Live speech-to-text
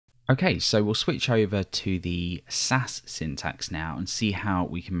Okay, so we'll switch over to the Sass syntax now and see how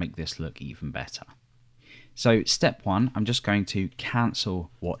we can make this look even better. So step one, I'm just going to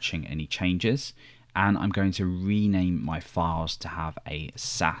cancel watching any changes, and I'm going to rename my files to have a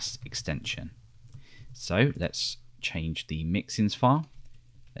Sass extension. So let's change the mixins file,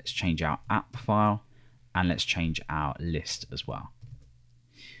 let's change our app file, and let's change our list as well.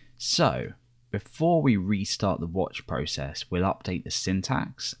 So before we restart the watch process, we'll update the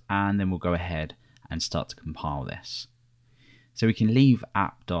syntax and then we'll go ahead and start to compile this. So we can leave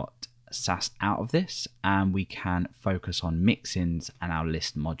app.sass out of this and we can focus on mixins and our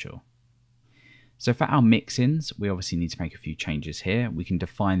list module. So for our mixins, we obviously need to make a few changes here. We can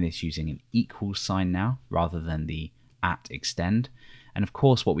define this using an equal sign now rather than the @extend. And of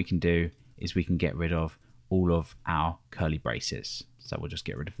course, what we can do is we can get rid of all of our curly braces. So we'll just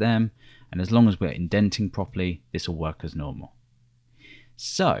get rid of them. And as long as we're indenting properly, this will work as normal.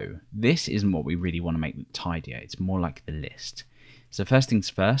 So this isn't what we really want to make look tidier. It's more like the list. So first things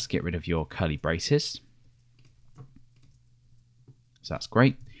first, get rid of your curly braces. So that's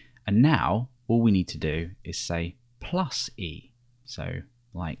great. And now all we need to do is say +E. So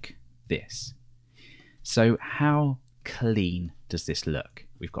like this. So how clean does this look?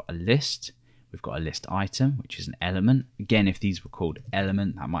 We've got a list. We've got a list item, which is an element. Again, if these were called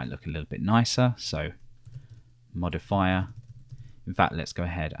element, that might look a little bit nicer. So modifier. In fact, let's go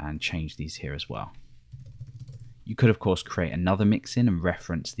ahead and change these here as well. You could, of course, create another mixin and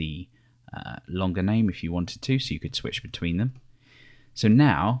reference the longer name if you wanted to, so you could switch between them. So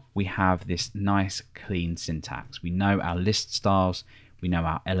now we have this nice clean syntax. We know our list styles, we know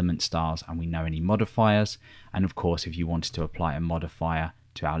our element styles, and we know any modifiers. And of course, if you wanted to apply a modifier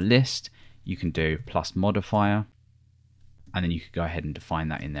to our list, you can do +modifier, and then you could go ahead and define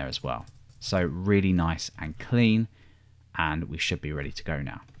that in there as well. So really nice and clean, and we should be ready to go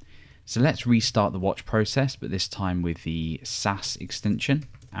now. So let's restart the watch process, but this time with the Sass extension,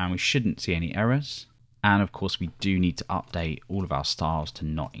 and we shouldn't see any errors. And of course, we do need to update all of our styles to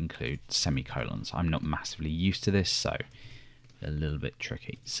not include semicolons. I'm not massively used to this, so a little bit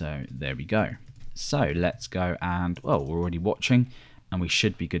tricky. So there we go. So let's go and, well, we're already watching and we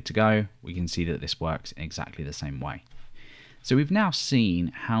should be good to go. We can see that this works exactly the same way. So we've now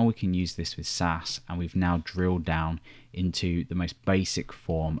seen how we can use this with Sass, and we've now drilled down into the most basic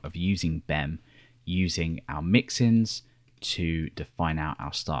form of using BEM, using our mixins to define out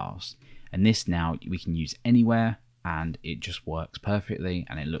our styles. And this now we can use anywhere and it just works perfectly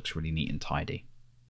and it looks really neat and tidy.